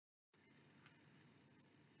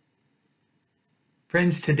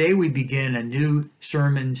Friends, today we begin a new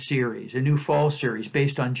sermon series, a new fall series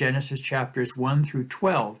based on Genesis chapters 1 through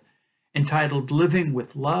 12, entitled Living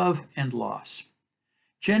with Love and Loss.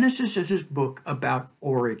 Genesis is a book about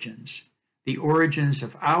origins, the origins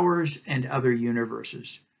of ours and other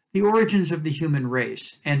universes, the origins of the human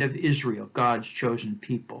race and of Israel, God's chosen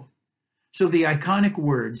people. So the iconic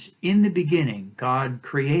words, "In the beginning, God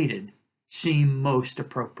created," seem most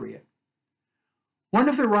appropriate. One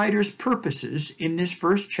of the writer's purposes in this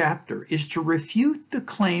first chapter is to refute the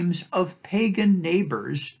claims of pagan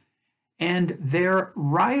neighbors and their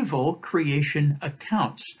rival creation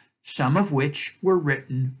accounts, some of which were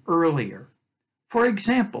written earlier. For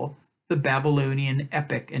example, the Babylonian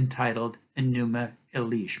epic entitled Enuma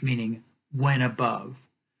Elish, meaning when above,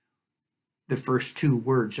 the first two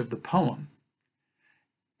words of the poem.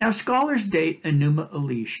 Now, scholars date Enuma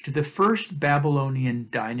Elish to the first Babylonian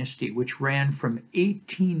dynasty, which ran from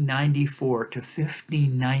 1894 to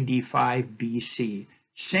 1595 BC,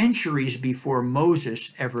 centuries before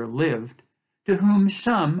Moses ever lived, to whom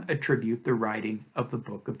some attribute the writing of the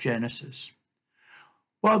book of Genesis.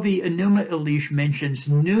 While the Enuma Elish mentions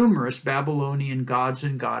numerous Babylonian gods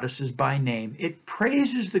and goddesses by name, it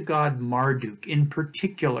praises the god Marduk in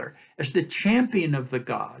particular as the champion of the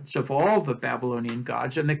gods, of all the Babylonian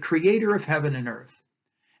gods, and the creator of heaven and earth.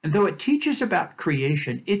 And though it teaches about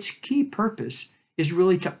creation, its key purpose is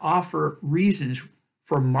really to offer reasons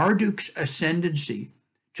for Marduk's ascendancy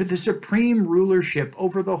to the supreme rulership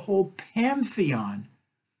over the whole pantheon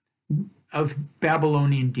of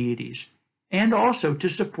Babylonian deities, and also to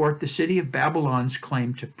support the city of Babylon's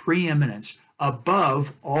claim to preeminence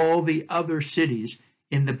above all the other cities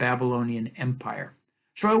in the Babylonian Empire.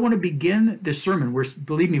 So I want to begin this sermon.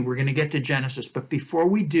 Believe me, we're going to get to Genesis, but before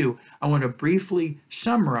we do, I want to briefly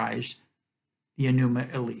summarize the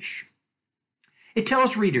Enuma Elish. It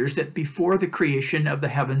tells readers that before the creation of the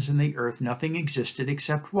heavens and the earth, nothing existed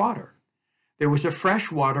except water. There was a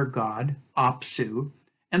freshwater god, Apsu,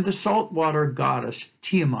 and the saltwater goddess,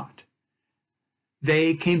 Tiamat.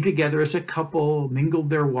 They came together as a couple, mingled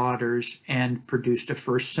their waters, and produced a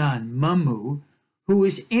first son, Mummu, who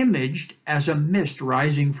is imaged as a mist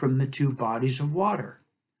rising from the two bodies of water.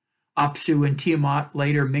 Apsu and Tiamat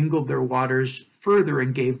later mingled their waters further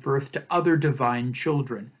and gave birth to other divine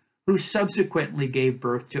children, who subsequently gave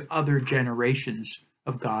birth to other generations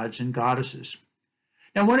of gods and goddesses.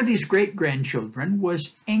 Now, one of these great-grandchildren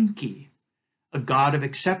was Enki, a god of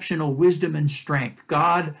exceptional wisdom and strength,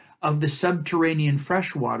 god of the subterranean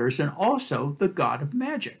freshwaters, and also the god of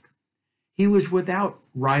magic. He was without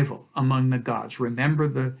rival among the gods. Remember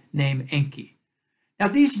the name Enki. Now,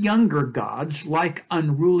 these younger gods, like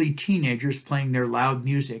unruly teenagers playing their loud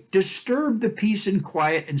music, disturb the peace and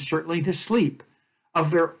quiet and certainly the sleep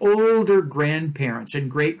of their older grandparents and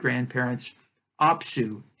great-grandparents,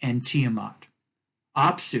 Apsu and Tiamat.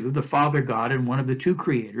 Apsu, the father god and one of the two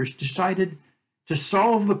creators, decided to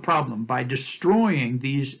solve the problem by destroying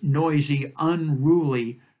these noisy,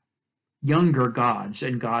 unruly younger gods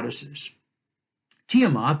and goddesses.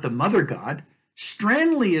 Tiamat, the mother god,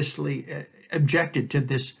 strenuously objected to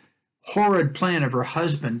this horrid plan of her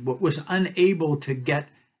husband, but was unable to get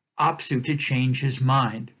Apsu to change his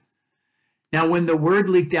mind. Now, when the word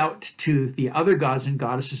leaked out to the other gods and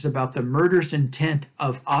goddesses about the murderous intent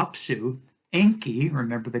of Apsu, Enki,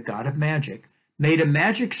 remember the god of magic, made a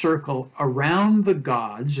magic circle around the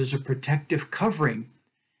gods as a protective covering,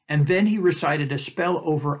 and then he recited a spell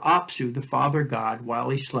over Apsu, the father god, while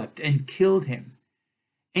he slept, and killed him.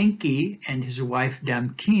 Enki and his wife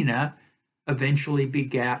Damkina eventually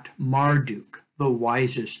begat Marduk, the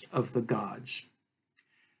wisest of the gods.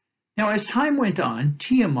 Now, as time went on,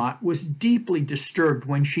 Tiamat was deeply disturbed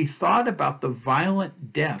when she thought about the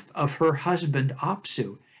violent death of her husband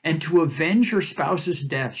Apsu, and to avenge her spouse's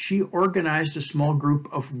death, she organized a small group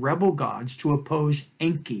of rebel gods to oppose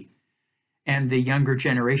Enki and the younger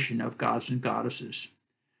generation of gods and goddesses.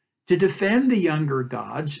 To defend the younger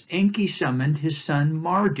gods, Enki summoned his son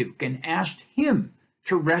Marduk and asked him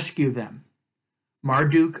to rescue them.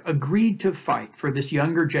 Marduk agreed to fight for this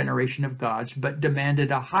younger generation of gods, but demanded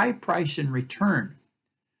a high price in return: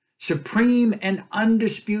 supreme and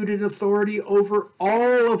undisputed authority over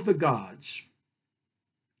all of the gods.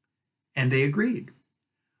 And they agreed.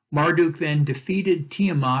 Marduk then defeated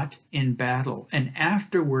Tiamat in battle and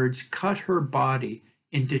afterwards cut her body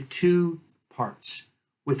into two parts.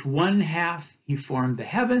 With one half he formed the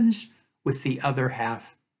heavens, with the other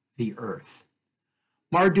half the earth.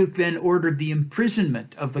 Marduk then ordered the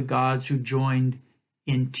imprisonment of the gods who joined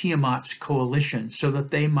in Tiamat's coalition so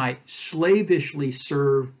that they might slavishly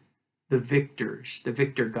serve the victor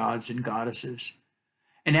gods and goddesses.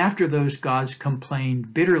 And after those gods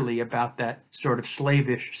complained bitterly about that sort of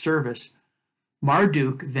slavish service,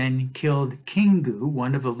 Marduk then killed Kingu,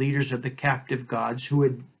 one of the leaders of the captive gods, who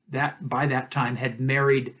had by that time had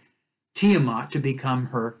married Tiamat to become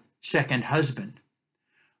her second husband.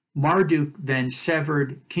 Marduk then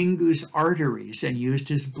severed Kingu's arteries and used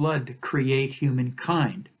his blood to create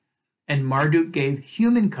humankind. And Marduk gave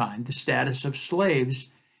humankind the status of slaves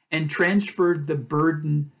and transferred the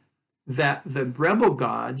burden that the rebel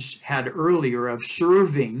gods had earlier of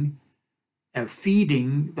serving, of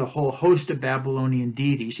feeding the whole host of Babylonian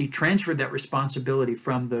deities. He transferred that responsibility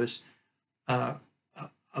from those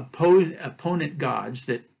opponent gods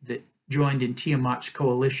that joined in Tiamat's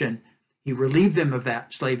coalition. He relieved them of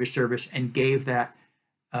that slavish service and gave that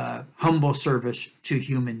humble service to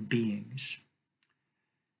human beings.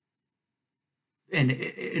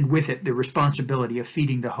 And with it, the responsibility of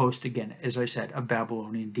feeding the host, again, as I said, of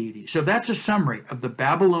Babylonian deities. So that's a summary of the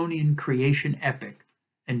Babylonian creation epic,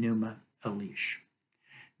 Enuma Elish.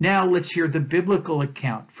 Now let's hear the biblical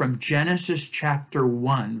account from Genesis chapter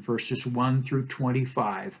 1, verses 1 through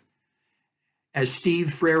 25. As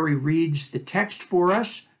Steve Frary reads the text for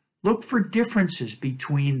us, look for differences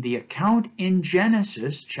between the account in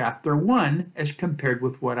Genesis chapter 1 as compared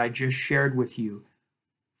with what I just shared with you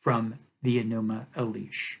from the Enuma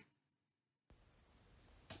Elish.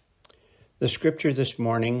 The scripture this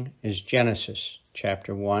morning is Genesis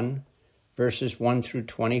chapter 1, verses 1 through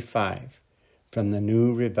 25 from the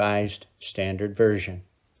New Revised Standard Version.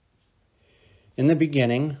 In the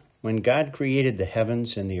beginning, when God created the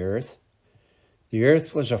heavens and the earth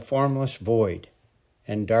was a formless void,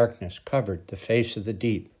 and darkness covered the face of the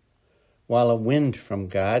deep, while a wind from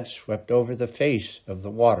God swept over the face of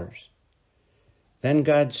the waters. Then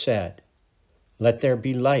God said, "Let there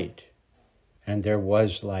be light," and there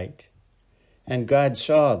was light. And God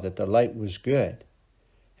saw that the light was good,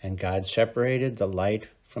 and God separated the light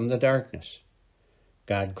from the darkness.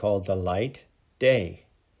 God called the light day,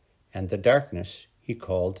 and the darkness he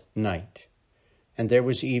called night. And there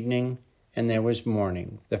was evening, and there was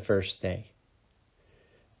morning, the first day.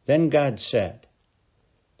 Then God said,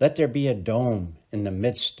 "Let there be a dome in the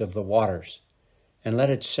midst of the waters, and let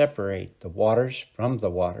it separate the waters from the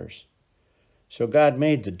waters." So God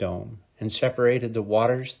made the dome, and separated the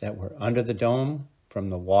waters that were under the dome from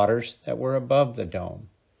the waters that were above the dome.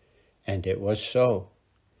 And it was so.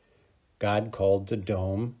 God called the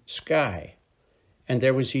dome sky. And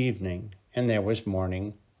there was evening, and there was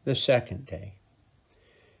morning, the second day.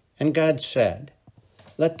 And God said,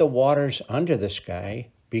 "Let the waters under the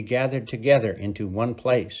sky be gathered together into one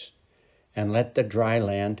place, and let the dry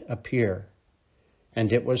land appear."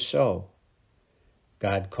 And it was so.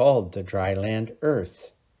 God called the dry land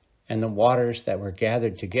earth, and the waters that were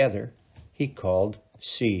gathered together he called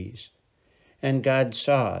seas. And God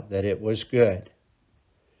saw that it was good.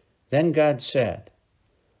 Then God said,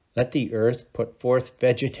 "Let the earth put forth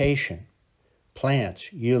vegetation,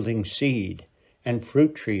 plants yielding seed, and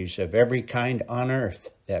fruit trees of every kind on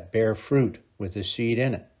earth that bear fruit with the seed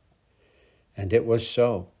in it." And it was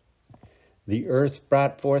so. The earth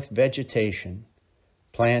brought forth vegetation,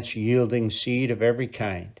 plants yielding seed of every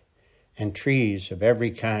kind, and trees of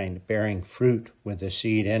every kind bearing fruit with the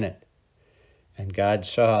seed in it. And God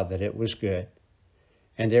saw that it was good.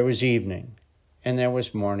 And there was evening, and there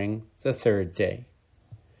was morning, the third day.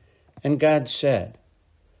 And God said,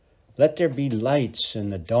 "Let there be lights in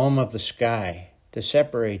the dome of the sky to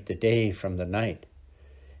separate the day from the night,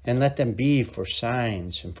 and let them be for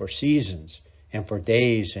signs and for seasons and for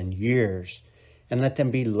days and years, and let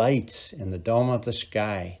them be lights in the dome of the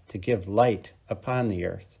sky to give light upon the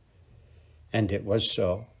earth." And it was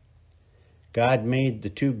so. God made the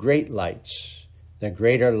two great lights, the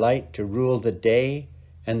greater light to rule the day,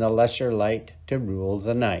 and the lesser light to rule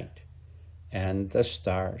the night, and the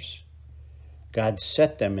stars. God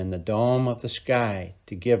set them in the dome of the sky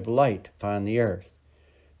to give light upon the earth,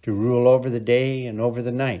 to rule over the day and over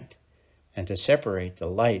the night, and to separate the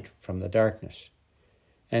light from the darkness.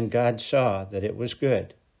 And God saw that it was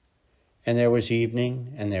good. And there was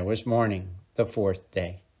evening, and there was morning, the fourth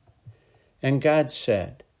day. And God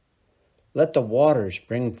said, "Let the waters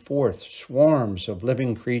bring forth swarms of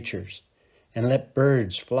living creatures, and let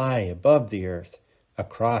birds fly above the earth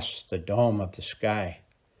across the dome of the sky."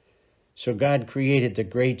 So God created the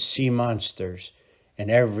great sea monsters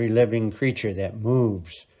and every living creature that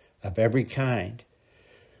moves of every kind,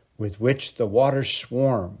 with which the waters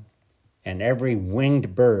swarm, and every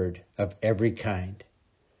winged bird of every kind.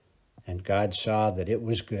 And God saw that it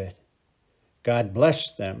was good. God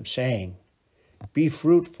blessed them, saying, "Be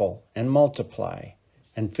fruitful and multiply,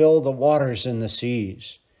 and fill the waters in the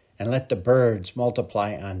seas, and let the birds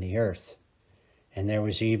multiply on the earth. And there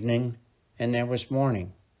was evening, and there was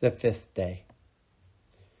morning, the fifth day.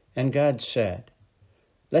 And God said,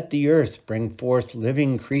 Let the earth bring forth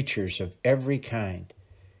living creatures of every kind,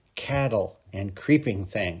 cattle and creeping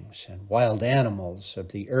things, and wild animals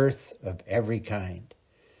of the earth of every kind.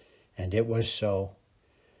 And it was so.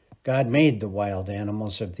 God made the wild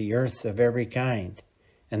animals of the earth of every kind,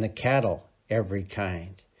 and the cattle every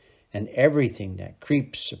kind, and everything that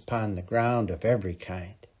creeps upon the ground of every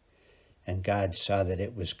kind. And God saw that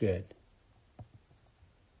it was good.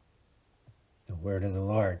 The word of the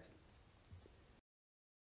Lord.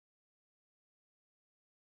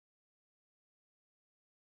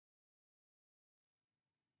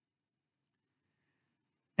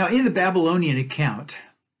 Now, in the Babylonian account,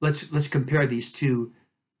 let's compare these two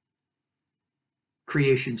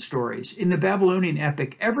creation stories. In the Babylonian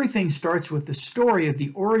epic, everything starts with the story of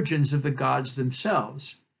the origins of the gods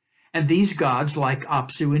themselves. And these gods, like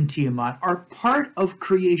Apsu and Tiamat, are part of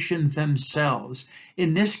creation themselves.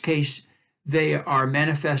 In this case, they are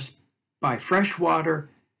manifest by fresh water.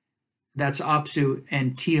 That's Apsu,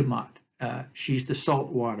 and Tiamat. She's the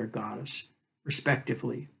saltwater goddess,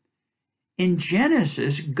 respectively. In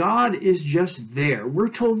Genesis, God is just there. We're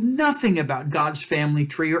told nothing about God's family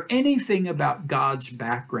tree or anything about God's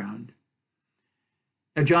background.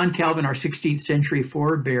 Now, John Calvin, our 16th century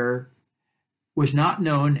forebear, was not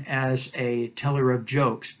known as a teller of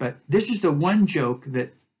jokes, but this is the one joke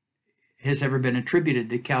that has ever been attributed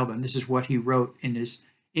to Calvin. This is what he wrote in his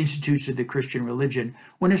Institutes of the Christian Religion.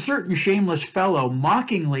 When a certain shameless fellow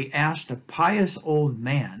mockingly asked a pious old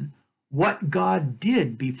man what God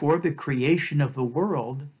did before the creation of the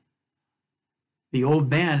world, the old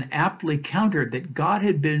man aptly countered that God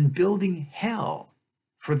had been building hell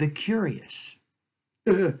for the curious.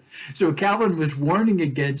 So Calvin was warning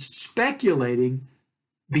against speculating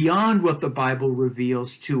beyond what the Bible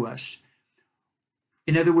reveals to us.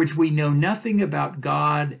 In other words, we know nothing about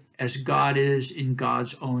God as God is in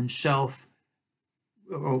God's own self,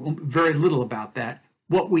 or very little about that.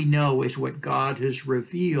 What we know is what God has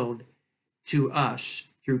revealed to us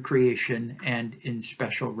through creation and in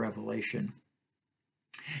special revelation.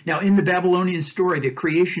 Now, in the Babylonian story, the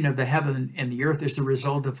creation of the heaven and the earth is the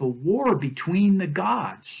result of a war between the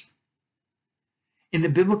gods. In the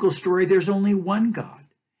biblical story, there's only one God,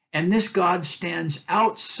 and this God stands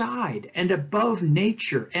outside and above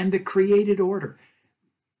nature and the created order.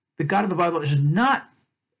 The God of the Bible is not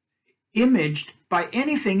imaged by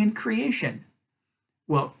anything in creation.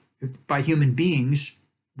 Well, by human beings.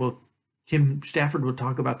 Well, Tim Stafford will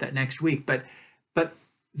talk about that next week, but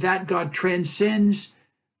that God transcends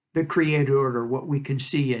the created order, what we can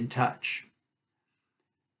see and touch.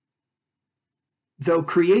 Though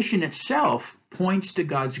creation itself points to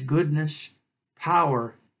God's goodness,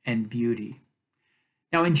 power, and beauty.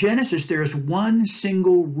 Now, in Genesis, there is one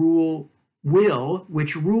single will,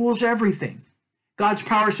 which rules everything. God's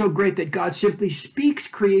power is so great that God simply speaks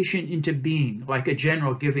creation into being, like a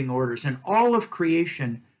general giving orders, and all of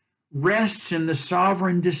creation rests in the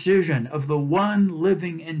sovereign decision of the one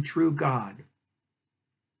living and true God.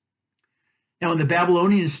 Now, in the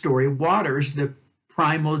Babylonian story, water is the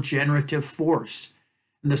primal generative force.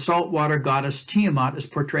 And the saltwater goddess Tiamat is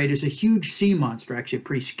portrayed as a huge sea monster, actually a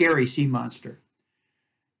pretty scary sea monster.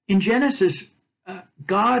 In Genesis,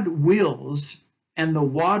 God wills and the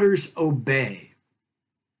waters obey.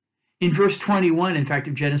 In verse 21, in fact,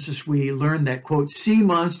 of Genesis, we learn that, quote, sea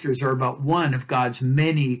monsters are but one of God's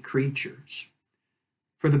many creatures.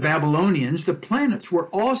 For the Babylonians, the planets were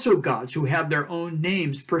also gods who have their own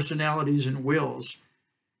names, personalities, and wills.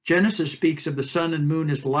 Genesis speaks of the sun and moon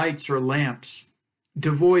as lights or lamps,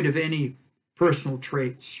 devoid of any personal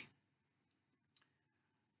traits.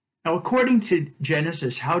 Now, according to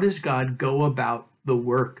Genesis, how does God go about the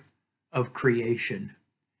work of creation?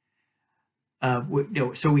 Let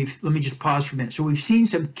me just pause for a minute. So we've seen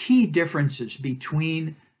some key differences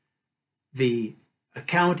between the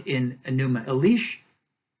account in Enuma Elish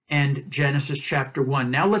and Genesis chapter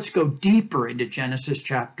 1. Now let's go deeper into Genesis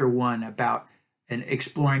chapter 1 about and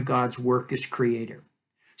exploring God's work as creator.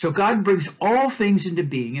 So God brings all things into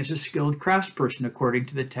being as a skilled craftsperson, according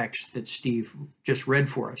to the text that Steve just read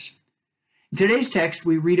for us. In today's text,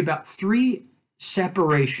 we read about three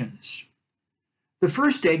separations. The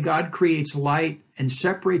first day, God creates light and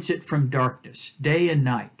separates it from darkness, day and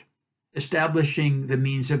night, establishing the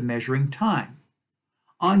means of measuring time.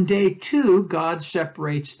 On day 2, God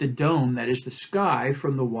separates the dome, that is the sky,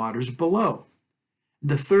 from the waters below.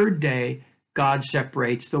 The third day, God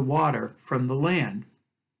separates the water from the land.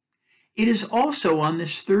 It is also on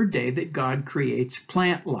this third day that God creates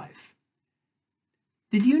plant life.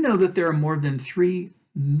 Did you know that there are more than 3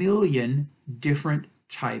 million different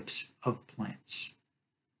types of plants?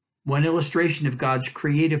 One illustration of God's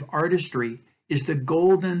creative artistry is the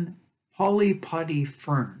golden polypody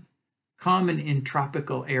fern, common in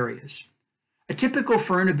tropical areas. A typical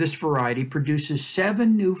fern of this variety produces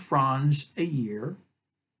 7 new fronds a year.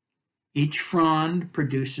 Each frond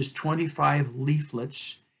produces 25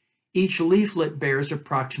 leaflets. Each leaflet bears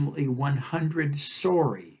approximately 100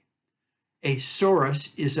 sori. A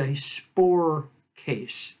sorus is a spore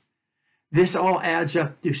case. This all adds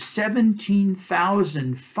up to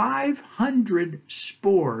 17,500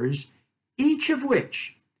 spores, each of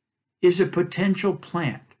which is a potential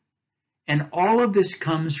plant. And all of this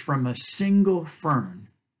comes from a single fern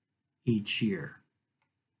each year.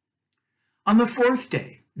 On the 4th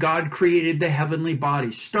day, God created the heavenly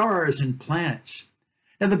bodies, stars, and planets.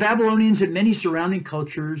 Now, the Babylonians and many surrounding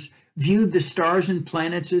cultures viewed the stars and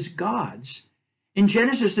planets as gods. In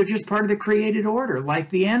Genesis, they're just part of the created order,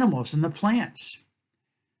 like the animals and the plants.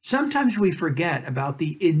 Sometimes we forget about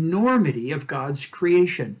the enormity of God's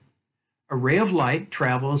creation. A ray of light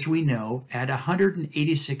travels, we know, at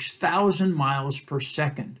 186,000 miles per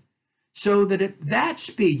second, so that at that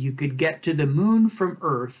speed you could get to the moon from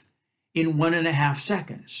Earth in 1.5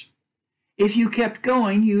 seconds. If you kept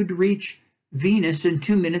going, you'd reach Venus in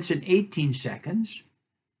 2 minutes and 18 seconds,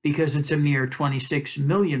 because it's a mere 26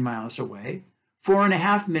 million miles away.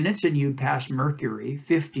 4.5 minutes and you'd pass Mercury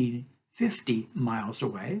 50 miles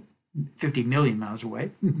away, 50 million miles away.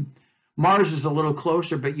 Mars is a little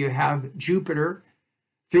closer, but you have Jupiter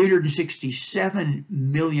 367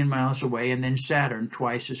 million miles away, and then Saturn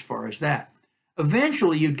twice as far as that.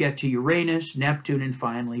 Eventually you'd get to Uranus, Neptune, and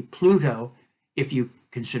finally Pluto, if you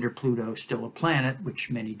consider Pluto still a planet, which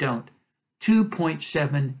many don't,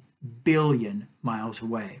 2.7 billion miles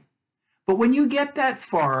away. But when you get that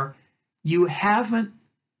far, you haven't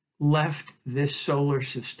left this solar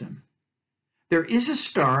system. There is a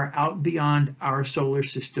star out beyond our solar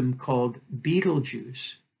system called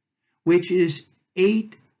Betelgeuse, which is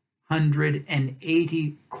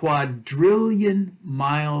 880 quadrillion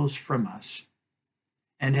miles from us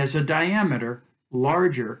and has a diameter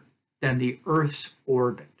larger than the Earth's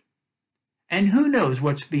orbit. And who knows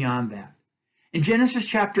what's beyond that? In Genesis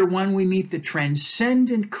chapter 1, we meet the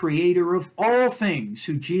transcendent creator of all things,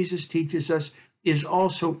 who Jesus teaches us is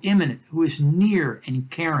also immanent, who is near and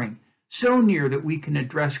caring, so near that we can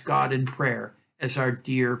address God in prayer as our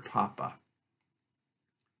dear Papa.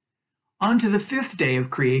 On to the 5th day of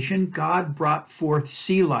creation, God brought forth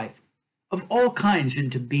sea life of all kinds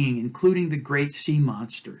into being, including the great sea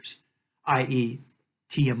monsters, i.e.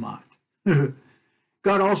 Tiamat.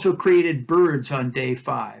 God also created birds on day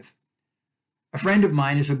 5. A friend of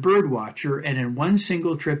mine is a bird watcher, and in one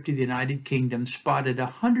single trip to the United Kingdom spotted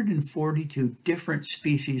 142 different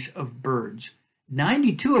species of birds,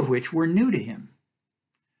 92 of which were new to him.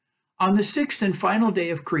 On the 6th and final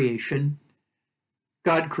day of creation,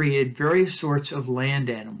 God created various sorts of land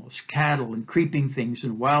animals, cattle and creeping things,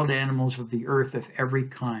 and wild animals of the earth of every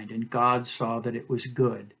kind, and God saw that it was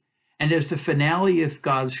good. And as the finale of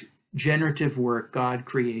God's generative work, God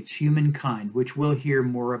creates humankind, which we'll hear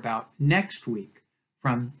more about next week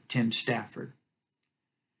from Tim Stafford.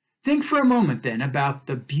 Think for a moment then about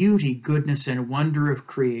the beauty, goodness, and wonder of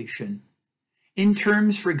creation in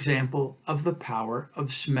terms, for example, of the power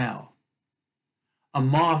of smell. A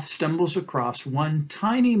moth stumbles across one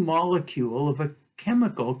tiny molecule of a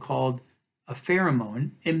chemical called a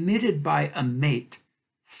pheromone emitted by a mate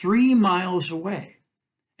 3 miles away,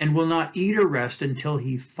 and will not eat or rest until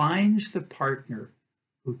he finds the partner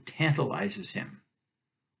who tantalizes him.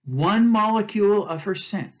 One molecule of her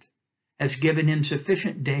scent has given him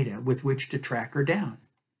sufficient data with which to track her down.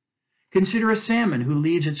 Consider a salmon who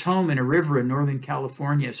leaves its home in a river in Northern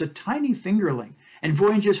California as a tiny fingerling and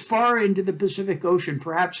voyages far into the Pacific Ocean,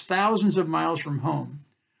 perhaps thousands of miles from home,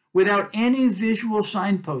 without any visual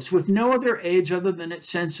signposts, with no other aids other than its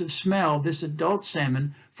sense of smell. This adult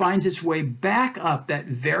salmon finds its way back up that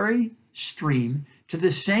very stream to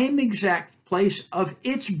the same exact place of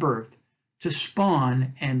its birth to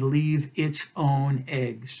spawn and leave its own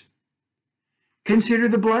eggs. Consider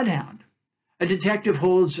the bloodhound. A detective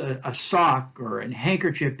holds a sock or a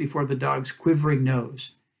handkerchief before the dog's quivering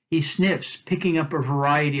nose. He sniffs, picking up a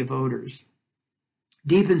variety of odors.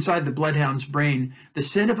 Deep inside the bloodhound's brain, the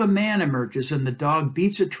scent of a man emerges, and the dog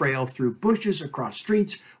beats a trail through bushes, across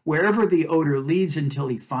streets, wherever the odor leads until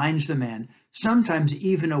he finds the man, sometimes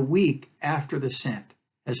even a week after the scent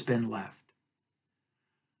has been left.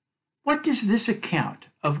 What does this account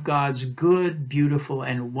of God's good, beautiful,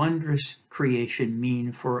 and wondrous creation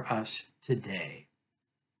mean for us today?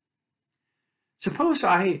 Suppose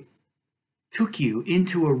I took you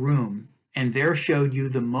into a room and there showed you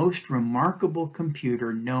the most remarkable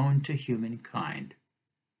computer known to humankind.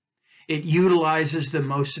 It utilizes the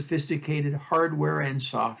most sophisticated hardware and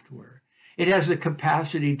software. It has the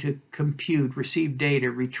capacity to compute, receive data,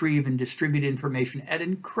 retrieve, and distribute information at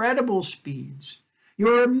incredible speeds.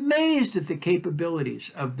 You're amazed at the capabilities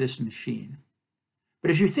of this machine. But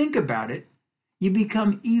as you think about it, you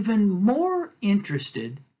become even more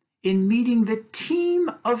interested in meeting the team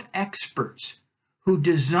of experts who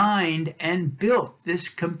designed and built this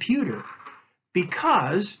computer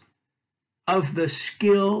because of the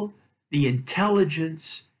skill, the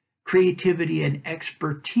intelligence, creativity, and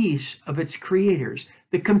expertise of its creators.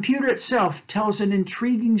 The computer itself tells an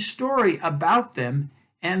intriguing story about them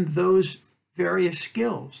and those various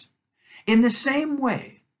skills. In the same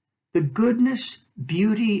way, the goodness,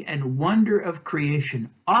 beauty, and wonder of creation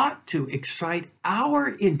ought to excite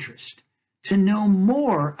our interest to know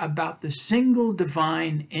more about the single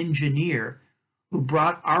divine engineer who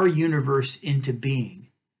brought our universe into being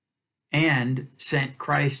and sent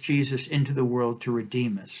Christ Jesus into the world to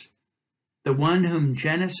redeem us, the one whom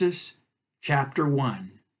Genesis chapter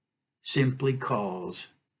 1 simply calls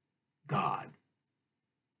God.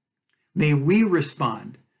 May we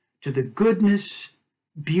respond to the goodness,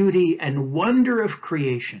 beauty, and wonder of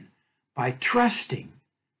creation by trusting,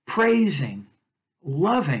 praising,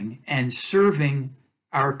 loving, and serving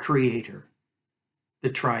our Creator, the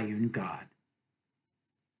triune God.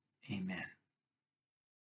 Amen.